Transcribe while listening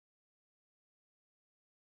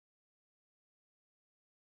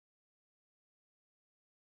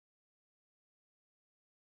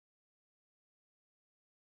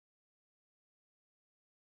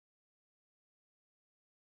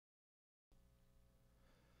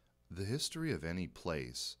The history of any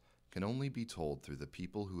place can only be told through the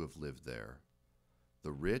people who have lived there.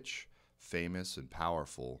 The rich, famous, and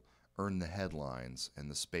powerful earn the headlines and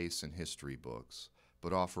the space in history books,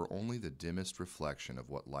 but offer only the dimmest reflection of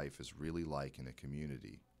what life is really like in a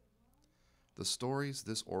community. The stories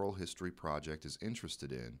this oral history project is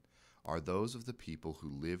interested in are those of the people who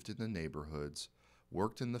lived in the neighborhoods,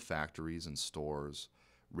 worked in the factories and stores,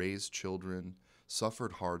 raised children,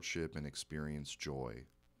 suffered hardship, and experienced joy.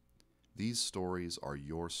 These stories are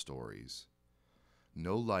your stories.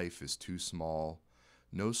 No life is too small,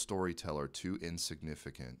 no storyteller too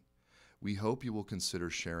insignificant. We hope you will consider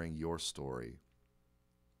sharing your story.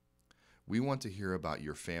 We want to hear about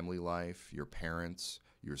your family life, your parents,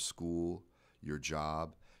 your school, your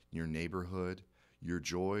job, your neighborhood, your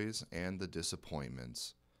joys, and the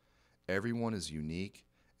disappointments. Everyone is unique,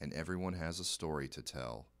 and everyone has a story to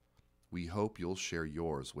tell. We hope you'll share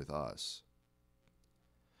yours with us.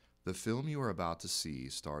 The film you are about to see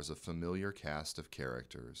stars a familiar cast of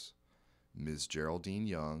characters. Ms. Geraldine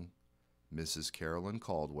Young, Mrs. Carolyn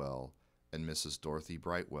Caldwell, and Mrs. Dorothy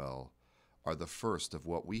Brightwell are the first of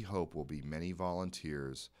what we hope will be many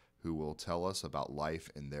volunteers who will tell us about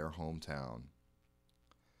life in their hometown.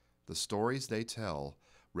 The stories they tell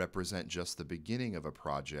represent just the beginning of a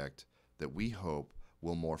project that we hope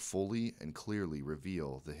will more fully and clearly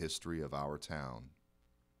reveal the history of our town.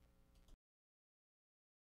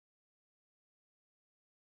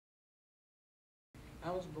 I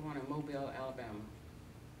was born in Mobile, Alabama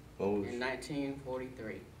in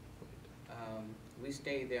 1943. We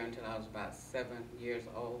stayed there until I was about 7 years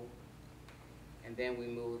old, and then we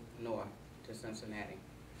moved north to Cincinnati.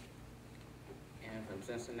 And from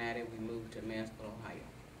Cincinnati, we moved to Mansfield, Ohio.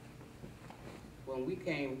 When we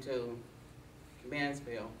came to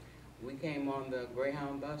Mansfield, we came on the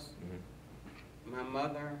Greyhound bus. My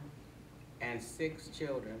mother and 6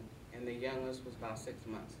 children, and the youngest was about 6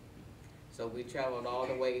 months. So we traveled all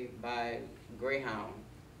the way by Greyhound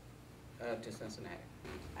to Cincinnati.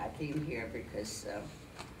 I came here because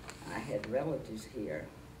I had relatives here,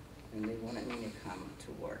 and they wanted me to come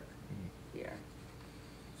to work here,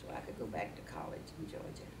 so I could go back to college in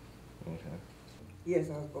Georgia. Okay. Yes,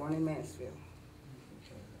 I was born in Mansfield.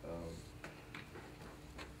 Okay.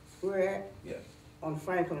 We're at Yes. on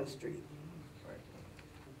Franklin Street. Right.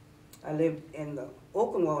 I lived in the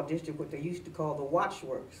Oakenwall district, what they used to call the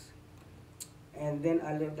Watchworks. And then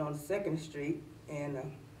I lived on 2nd Street,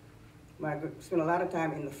 and spent a lot of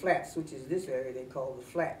time in the Flats, which is this area they call the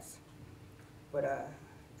Flats. But I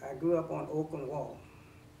grew up on Oakenwall,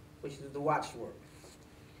 which is the Watchworks.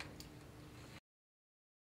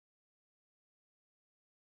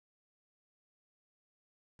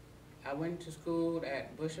 I went to school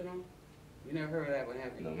at Bushnell. You never heard of that one,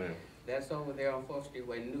 have you? No, ma'am. That's over there on 4th Street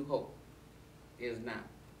where New Hope is now,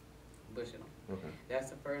 Bushnell. Okay.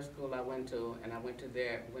 That's the first school I went to, and I went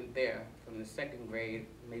there from the 2nd grade,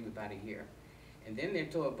 maybe about a year. And then they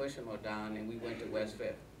tore Bushnell down, and we went to West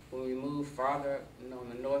 5th. When we moved farther, on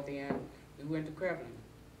the north end, we went to Crevlin.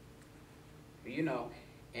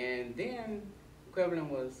 And then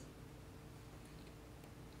Crevlin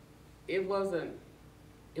it wasn't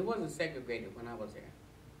segregated when I was there.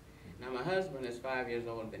 Now my husband is 5 years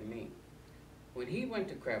older than me. When he went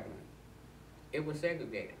to Crevlin, it was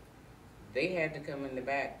segregated. They had to come in the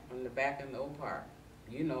back, in the old park,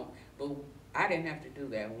 but I didn't have to do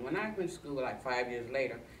that. When I went to school like 5 years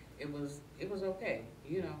later, it was okay,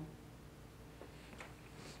 He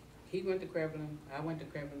went to Crevlin, I went to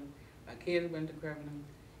Crevlin, my kids went to Crevlin,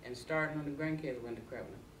 and starting on the grandkids went to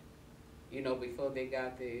Crevlin. Before they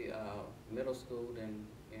got the middle school and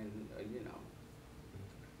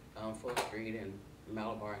 4th Street and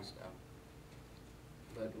Malabar and stuff.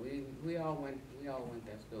 But we all went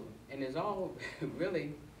that school, and it's all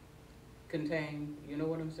really contained. You know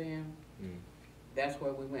what I'm saying? That's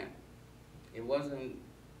where we went. It wasn't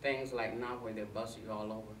things like now where they bus you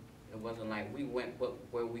all over. It wasn't like we went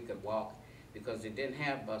where we could walk, because they didn't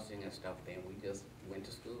have busing and stuff then. We just went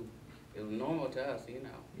to school. It was normal to us,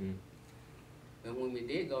 But when we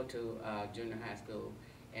did go to junior high school,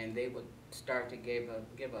 and they would start to give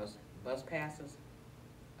us bus passes.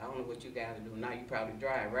 I don't know what you guys do now. You probably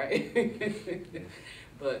drive, right?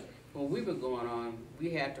 But when we were going on, we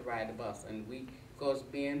had to ride the bus, and of course,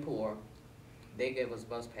 being poor, they gave us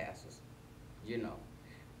bus passes,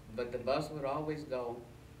 But the bus would always go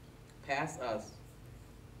past us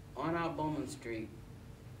on our Bowman Street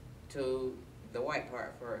to the white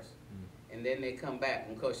part first, and then they come back.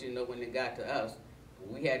 And of course, when they got to us,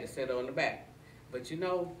 we had to sit on the back. But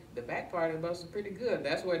the back part of the bus was pretty good.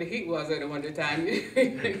 That's where the heat was at the winter time.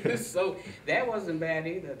 So that wasn't bad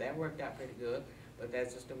either. That worked out pretty good. but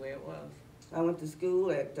that's just the way it was. I went to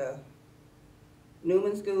school at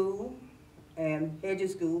Newman School and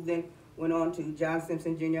Hedges School, then went on to John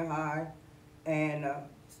Simpson Junior High, and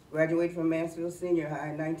graduated from Mansfield Senior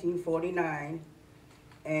High in 1949.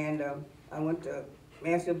 And I went to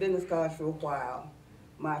Mansfield Business College for a while.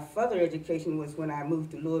 My further education was when I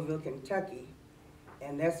moved to Louisville, Kentucky,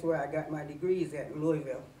 and that's where I got my degrees at, in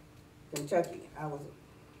Louisville, Kentucky. I was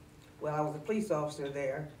a police officer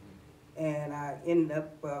there, and I ended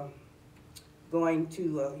up going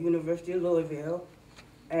to University of Louisville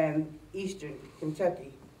and Eastern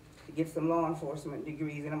Kentucky to get some law enforcement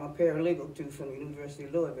degrees, and I'm a paralegal too from the University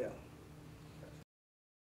of Louisville.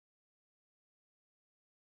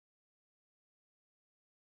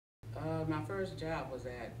 My first job was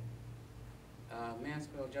at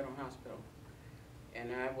Mansfield General Hospital,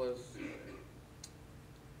 and I was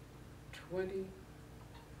 20,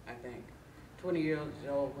 I think, 20 years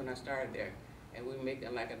old when I started there, and we were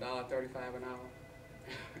making like $1.35 an hour.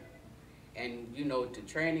 And you know, to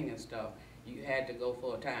training and stuff, you had to go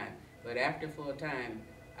full time. But after full time,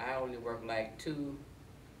 I only worked like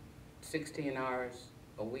 16 hours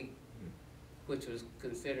a week, which was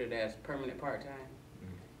considered as permanent part-time.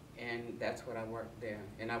 And that's what I worked there.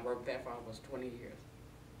 And I worked there for almost 20 years.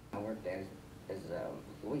 I worked as a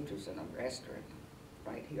waitress in a restaurant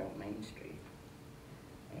right here on Main Street.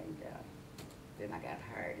 And then I got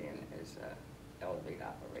hired in as an elevator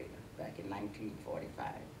operator back in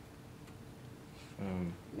 1945.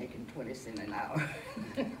 Making 20 cents an hour.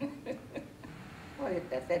 Well,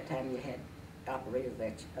 at that time you had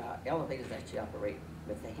operators elevators that you operate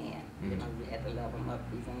with the hand. You know, you had to level them up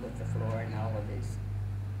even with the floor and all of this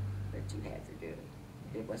that you had to do.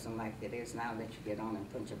 It wasn't like it is now that you get on and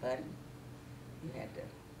punch a button. You had to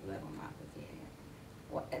level them out with your hand.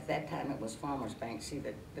 Well, at that time it was Farmers Bank. See,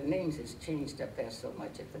 the names has changed up there so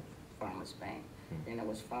much at the Farmers Bank. Then it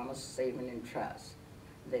was Farmers Saving and Trust.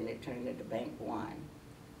 Then it turned into Bank One,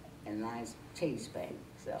 and now it's Chase Bank.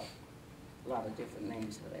 So a lot of different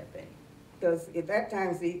names for that bank. Because at that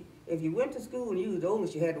time, see, if you went to school and you was the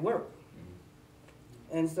oldest, you had to work.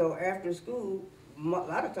 And so after school, a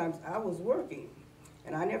lot of times I was working.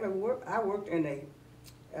 And I never worked, I worked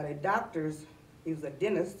at a doctor's, he was a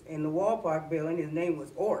dentist in the Wall Park building, his name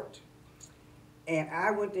was Ort. And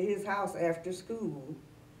I went to his house after school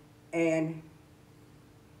and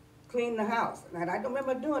cleaned the house. And I don't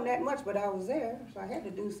remember doing that much, but I was there, so I had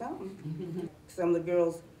to do something. Some of the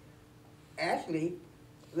girls actually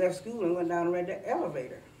left school and went down and read the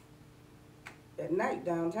elevator at night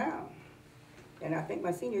downtown. And I think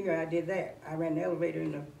my senior year I did that. I ran the elevator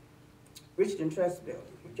in the Richland Trust building.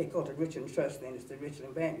 They called it Richland Trust then, it's the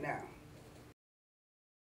Richland Bank now.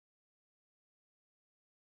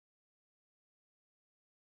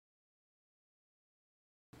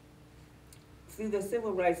 Through the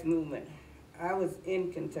civil rights movement, I was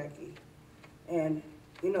in Kentucky. And,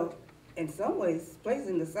 you know, in some ways, places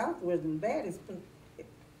in the South wasn't bad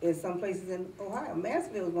as some places in Ohio.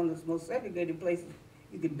 Mansfield is one of the most segregated places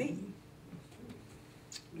you could be.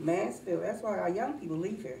 Mansfield, that's why our young people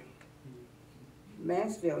leave here.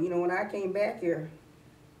 Mansfield, you know, when I came back here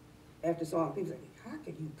after so long, people said, how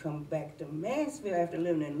could you come back to Mansfield after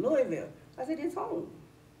living in Louisville? I said, it's home.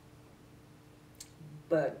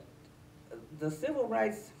 But the civil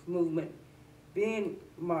rights movement, being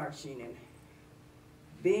marching and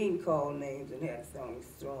being called names and had things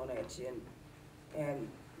thrown at you, and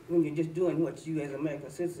when you're just doing what you as American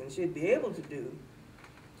citizens should be able to do,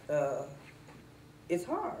 it's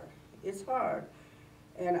hard. It's hard.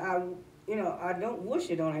 And I don't wish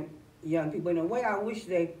it on young people. In a way, I wish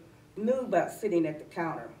they knew about sitting at the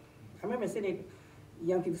counter. I remember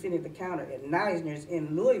young people sitting at the counter at Neisner's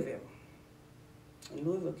in Louisville,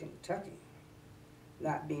 Kentucky,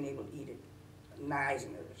 not being able to eat at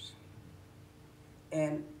Neisner's.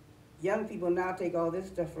 And young people now take all this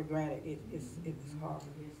stuff for granted. It was hard.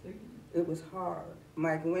 It was hard.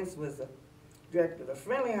 Mike Wentz was the director of the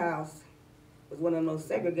Friendly House, was one of the most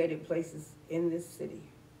segregated places in this city.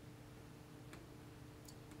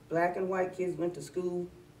 Black and white kids went to school,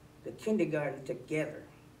 the kindergarten together.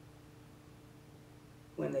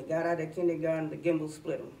 When they got out of kindergarten, the Gimbel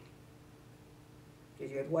split them.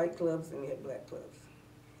 Because you had white clubs and you had black clubs.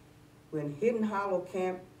 When Hidden Hollow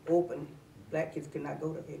Camp opened, black kids could not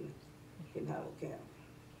go to Hidden Hollow Camp.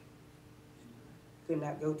 Could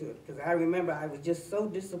not go to it. Because I remember I was just so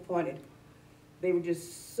disappointed. They were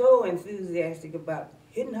just so enthusiastic about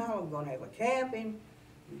Hidden Hollow going to have a camping.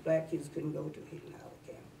 And black kids couldn't go to Hidden Hollow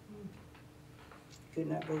Camp. Could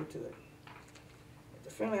not go to it. But the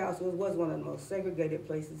Friendly House was one of the most segregated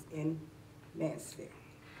places in Mansfield.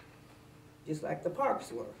 Just like the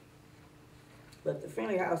parks were. But the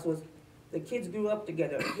friendly house was, the kids grew up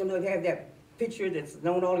together. You know, they have that picture that's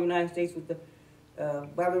known all the United States with the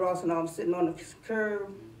Bobby Ross and all sitting on the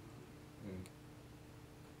curb.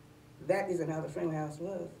 That isn't how the friendly house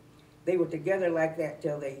was. They were together like that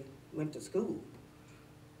till they went to school.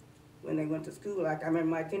 When they went to school, like I remember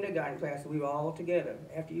my kindergarten class, we were all together.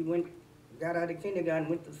 After you got out of kindergarten,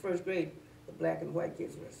 went to the first grade, the black and white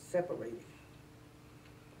kids were separated.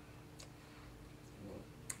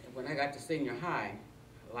 When I got to senior high,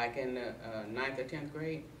 like in the 9th or 10th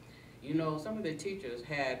grade, you know, some of the teachers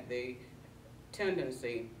had the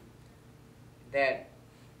tendency that,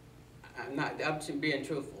 I'm being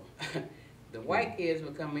truthful, the white kids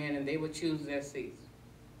would come in and they would choose their seats.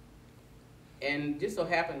 And just so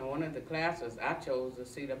happened in one of the classes, I chose a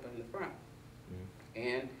seat up in the front.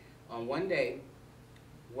 And on one day,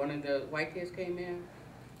 one of the white kids came in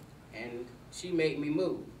and she made me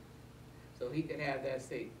move so he could have that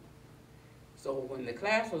seat. So when the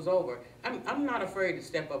class was over, I'm not afraid to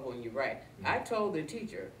step up when you write. I told the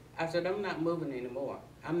teacher, I said, I'm not moving anymore.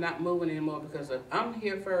 I'm not moving anymore because if I'm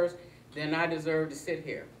here first, then I deserve to sit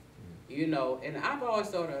here. You know, and I've always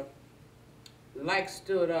sort of like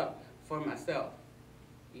stood up for myself,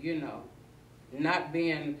 you know, not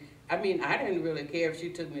being, I mean, I didn't really care if she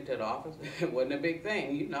took me to the office. It wasn't a big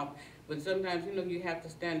thing, you know, but sometimes, you know, you have to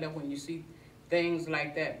stand up when you see things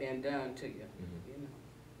like that being done to you.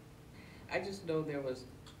 I just know there was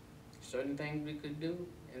certain things we could do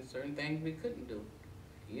and certain things we couldn't do.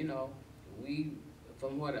 You know,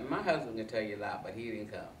 from what my husband can tell you a lot, but he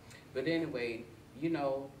didn't come. But anyway, you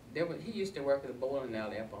know, he used to work at the bowling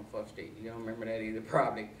alley up on 4th Street. You don't remember that either,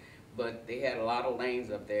 probably. But they had a lot of lanes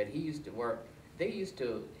up there. And he used to work.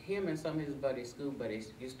 Him and some of his buddies, school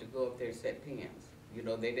buddies, used to go up there and set pins. You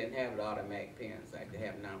know, they didn't have the automatic pins like they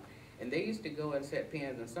have now. And they used to go and set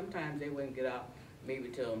pins, and sometimes they wouldn't get out maybe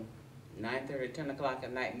till 9:30, 10 o'clock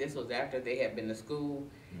at night, and this was after they had been to school.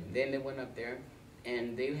 Then they went up there,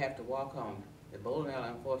 and they would have to walk home. The bowling alley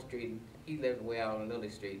on 4th Street, he lived way out on Lily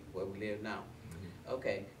Street, where we live now.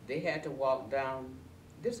 Okay, they had to walk down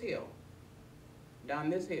this hill,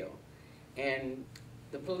 and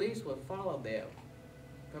the police would follow them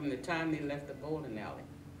from the time they left the bowling alley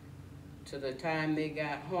to the time they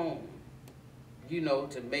got home, you know,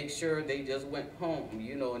 to make sure they just went home,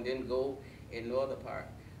 you know, and didn't go in no other part.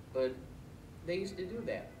 But they used to do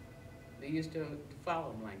that. They used to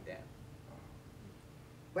follow them like that.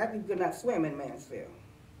 Black people could not swim in Mansfield,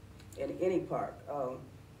 in any park.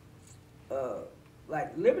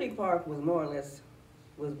 Like Liberty Park was more or less,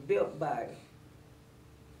 was built by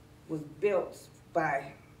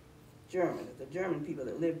Germans, the German people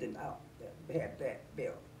that lived out that had that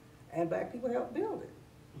built. And black people helped build it.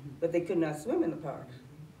 But they could not swim in the park.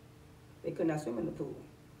 They could not swim in the pool.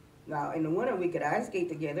 Now, in the winter, we could ice skate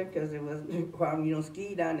together because it was, you know,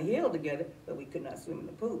 ski down the hill together, but we could not swim in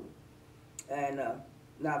the pool. And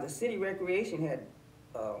now the city recreation had,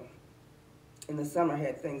 in the summer,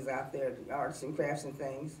 had things out there, arts and crafts and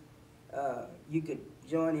things. You could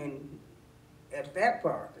join in at that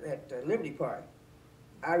park, at Liberty Park.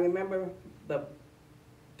 I remember the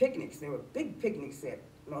picnics. There were big picnics at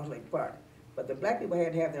North Lake Park, but the black people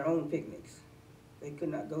had to have their own picnics. They could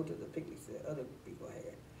not go to the picnics that other people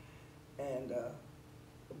had. And the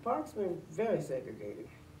parks were very segregated.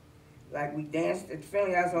 Like we danced at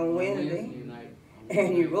Friendly House on Wednesday,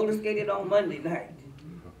 and you roller skated on Monday night.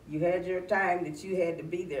 You had your time that you had to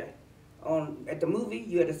be there. At the movie,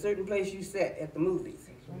 you had a certain place you sat at the movies.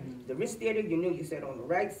 The Ritz Theater, you knew you sat on the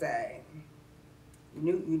right side.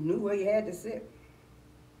 You knew where you had to sit.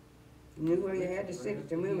 You knew where you had to sit at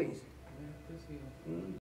the movies.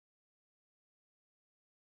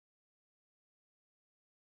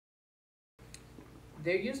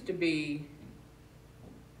 There used to be,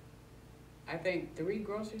 I think, 3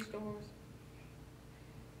 grocery stores.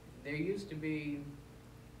 There used to be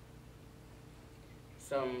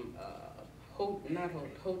some,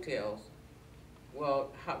 hotels,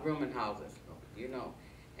 well, rooming houses, you know.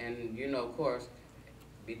 And, you know, of course,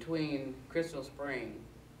 between Crystal Spring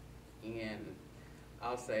and,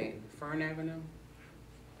 I'll say, Fern Avenue,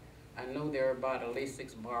 I know there are about at least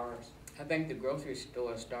 6 bars. I think the grocery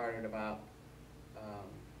store started about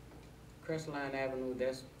Crestline Avenue.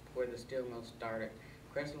 That's where the steel mill started.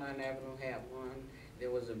 Crestline Avenue had one.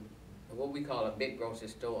 There was what we call a big grocery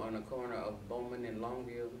store on the corner of Bowman and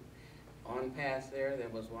Longview. On past there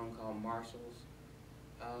was one called Marshall's.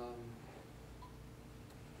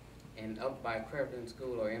 And up by Crefton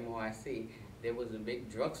School, or MOIC, there was a big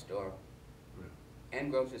drugstore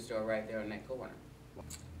and grocery store right there on that corner.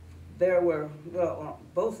 There were, well, on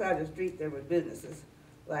both sides of the street there were businesses.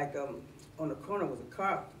 Like on the corner was a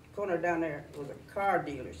car corner down there was a car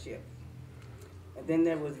dealership. And then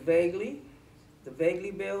there was Vaguely, the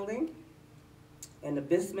Vaguely building, and the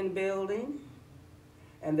Bisman building.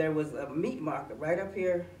 And there was a meat market right up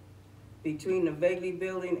here between the Vaguely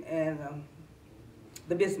building and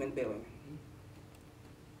the Bisman building.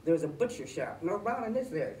 There was a butcher shop. No, around in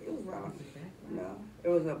this area. It was around. No, it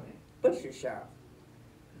was a butcher shop.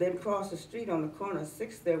 Then across the street on the corner of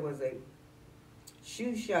 6th, there was a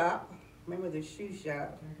shoe shop. Remember the shoe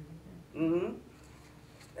shop? Mm-hmm.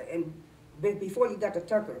 And before you got to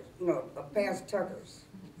Tucker's, you know, past Tucker's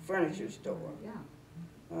furniture store.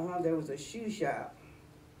 Yeah. There was a shoe shop.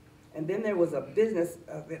 And then there was a business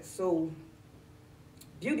that sold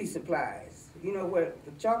beauty supplies. You know where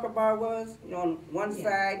the chocolate bar was? You know, on one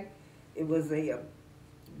side, it was a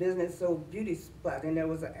business sold beauty supplies, and there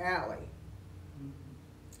was an alley.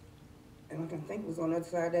 And I can think it was on the other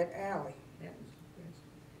side of that alley.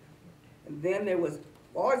 And then there was,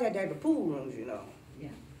 always had to have the pool rooms, you know. Yeah.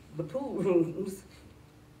 The pool rooms.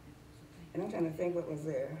 And I'm trying to think what was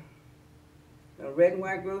there. The red and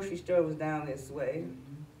white grocery store was down this way.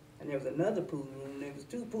 And there was another pool room. There was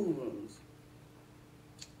 2 pool rooms.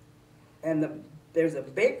 And there's a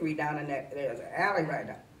bakery down in that, there's an alley right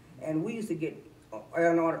now. And we used to get,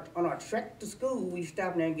 on our trek to school, we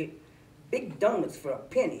stopped there and get big donuts for a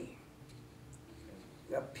penny.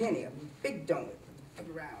 A penny, a big donut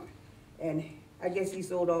around. And I guess he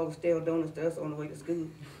sold all the stale donuts to us on the way to school.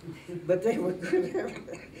 But they were good.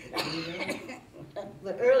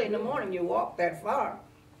 But early in the morning, you walked that far.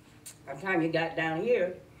 By the time you got down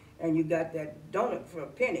here, and you got that donut for a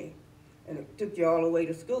penny, and it took you all the way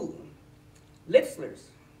to school. Litzler's.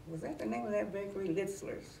 Was that the name of that bakery?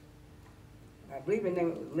 Litzler's. I believe the name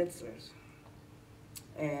was Litzler's.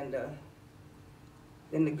 And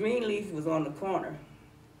then the Greenleaf was on the corner.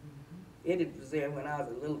 It was there when I was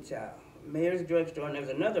a little child. Mayor's Drugstore, and there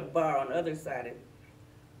was another bar on the other side of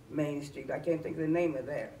Main Street. I can't think of the name of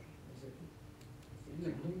that.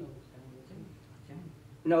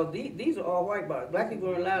 No, these are all white bars. Black people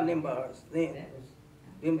weren't allowed in them bars then.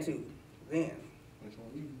 Them two, then. Which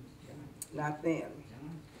one? Not then.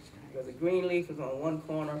 Because the Greenleaf was on one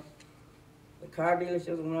corner, the car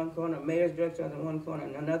dealership was on one corner, Mayor's Drugstore was on one corner,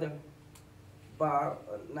 and another bar,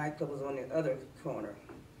 a nightclub was on the other corner.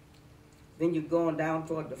 Then you're going down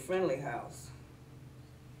toward the Friendly House.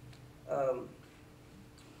 The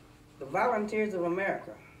Volunteers of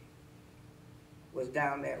America was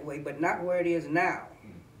down that way, but not where it is now.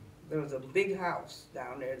 There was a big house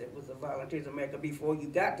down there that was the Volunteers of America before you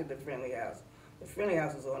got to the Friendly House. The Friendly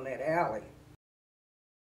House was on that alley.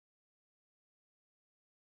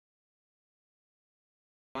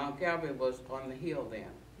 Mount Calvary was on the hill then.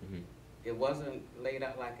 Mm-hmm. It wasn't laid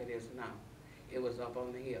out like it is now. It was up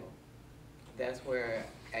on the hill. That's where,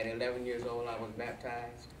 at 11 years old, I was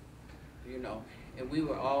baptized, you know. And we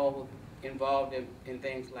were all involved in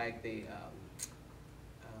things like the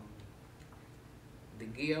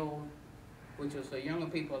guild, which was for younger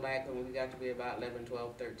people like when we got to be about 11,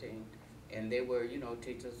 12, 13. And they were, you know,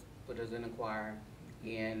 teachers, put us in a choir,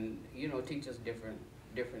 and, you know, teach us different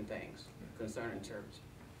things concerning church.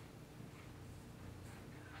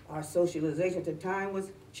 Our socialization at the time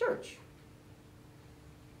was church.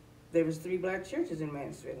 There was 3 black churches in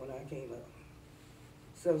Mansfield when I came up.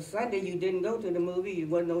 So Sunday you didn't go to the movie, you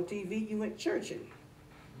wasn't on TV, you went churching.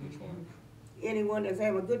 Which one? Anyone that's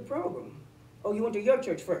having a good program. Oh, you went to your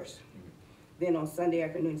church first. Then on Sunday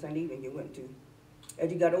afternoon, Sunday evening you went to,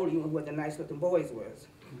 as you got older, you went where the nice looking boys was.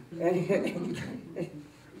 And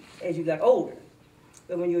as you got older.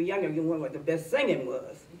 But when you were younger, you went where the best singing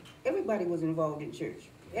was. Everybody was involved in church.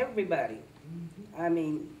 Everybody. I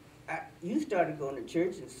mean, you started going to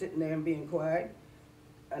church and sitting there and being quiet,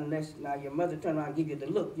 unless now your mother turned around and give you the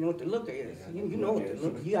look. You know what the look is. You know what the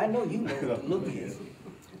look is. I know you know what the look is.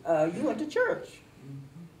 You went to church.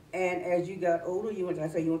 And as you got older, you went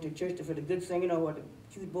to church for the good singing or what the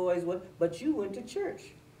cute boys were, but you went to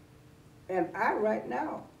church. And right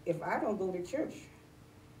now, if I don't go to church,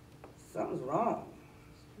 something's wrong.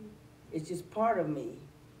 It's just part of me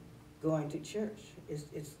going to church.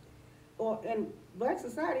 In black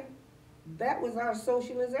society, that was our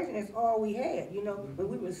socialization. That's all we had. You know, when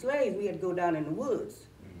we were slaves, we had to go down in the woods,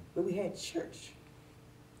 but we had church.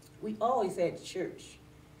 We always had church.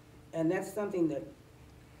 And that's something that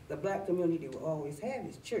the black community will always have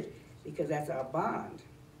is church, because that's our bond.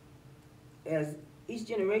 As each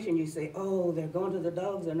generation you say, oh, they're going to the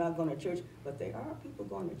dogs, they're not going to church, but there are people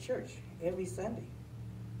going to church every Sunday.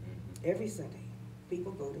 Every Sunday,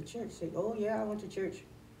 people go to church. Say, oh yeah, I went to church.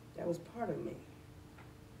 That was part of me.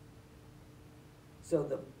 So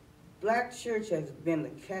the black church has been the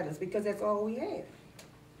catalyst because that's all we had.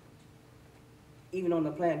 even on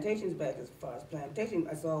the plantations back as far as plantation,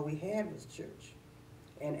 that's all we had was church.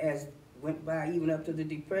 And as went by, even up to the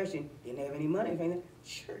Depression, didn't have any money, anything,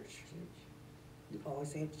 church. You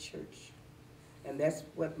always had church. And that's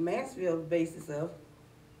what Mansfield's basis of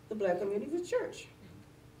the black community was church.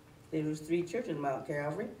 There was 3 churches, Mount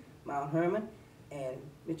Calvary, Mount Hermon, and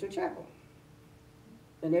Mitchell Chapel.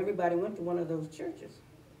 And everybody went to one of those churches.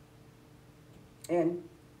 And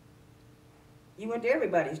you went to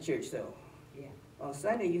everybody's church, though. Yeah. On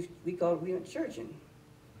Sunday, we went churching.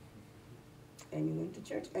 And you went to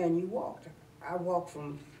church, and you walked. I walked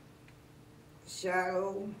from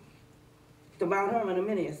Shiloh to Mount Hermon a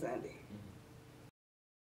many a Sunday.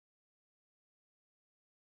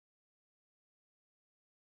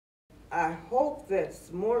 I hope that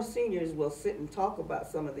more seniors will sit and talk about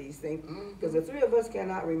some of these things, because the 3 of us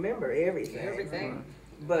cannot remember everything. Everything.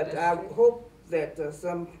 But That's I true. hope that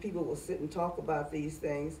some people will sit and talk about these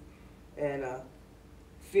things and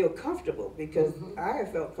feel comfortable, because I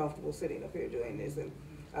have felt comfortable sitting up here doing this, and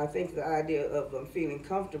I think the idea of feeling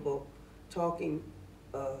comfortable talking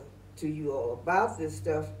to you all about this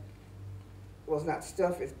stuff, well, it's not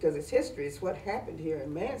stuff, it's because it's history, it's what happened here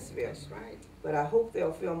in Mansfield. That's right. But I hope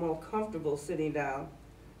they'll feel more comfortable sitting down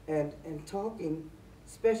and talking,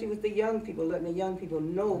 especially with the young people, letting the young people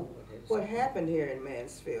know what happened here in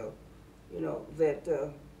Mansfield. You know,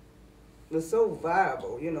 that was so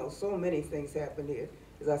viable, you know, so many things happened here.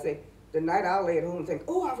 As I say, the night I'll lay at home and think,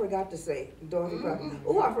 oh, I forgot to say, Dorothy,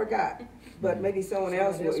 oh, I forgot. But maybe someone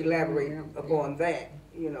else will elaborate upon that,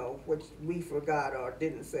 you know, which we forgot or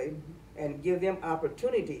didn't say, and give them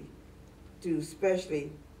opportunity to,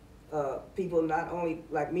 especially people not only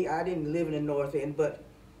like me, I didn't live in the North End, but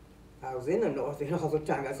I was in the North End all the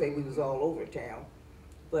time. I say we was all over town.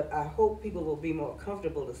 But I hope people will be more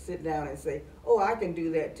comfortable to sit down and say, oh, I can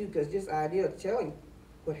do that too, because this idea of telling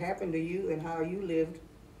what happened to you and how you lived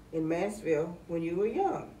in Mansfield when you were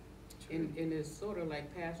young. And it's sort of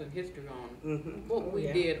like passing history on Mm-hmm. what we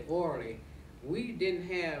did orally. We didn't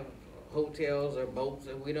have hotels or boats,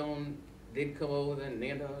 and didn't come over the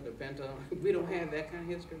Nenta, the Penta. We don't have that kind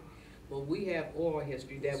of history. But we have oral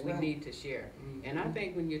history that That's we right. need to share. And I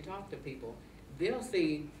think when you talk to people, they'll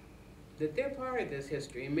see that they're part of this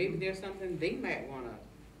history, and maybe there's something they might want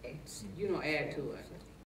to, add to it.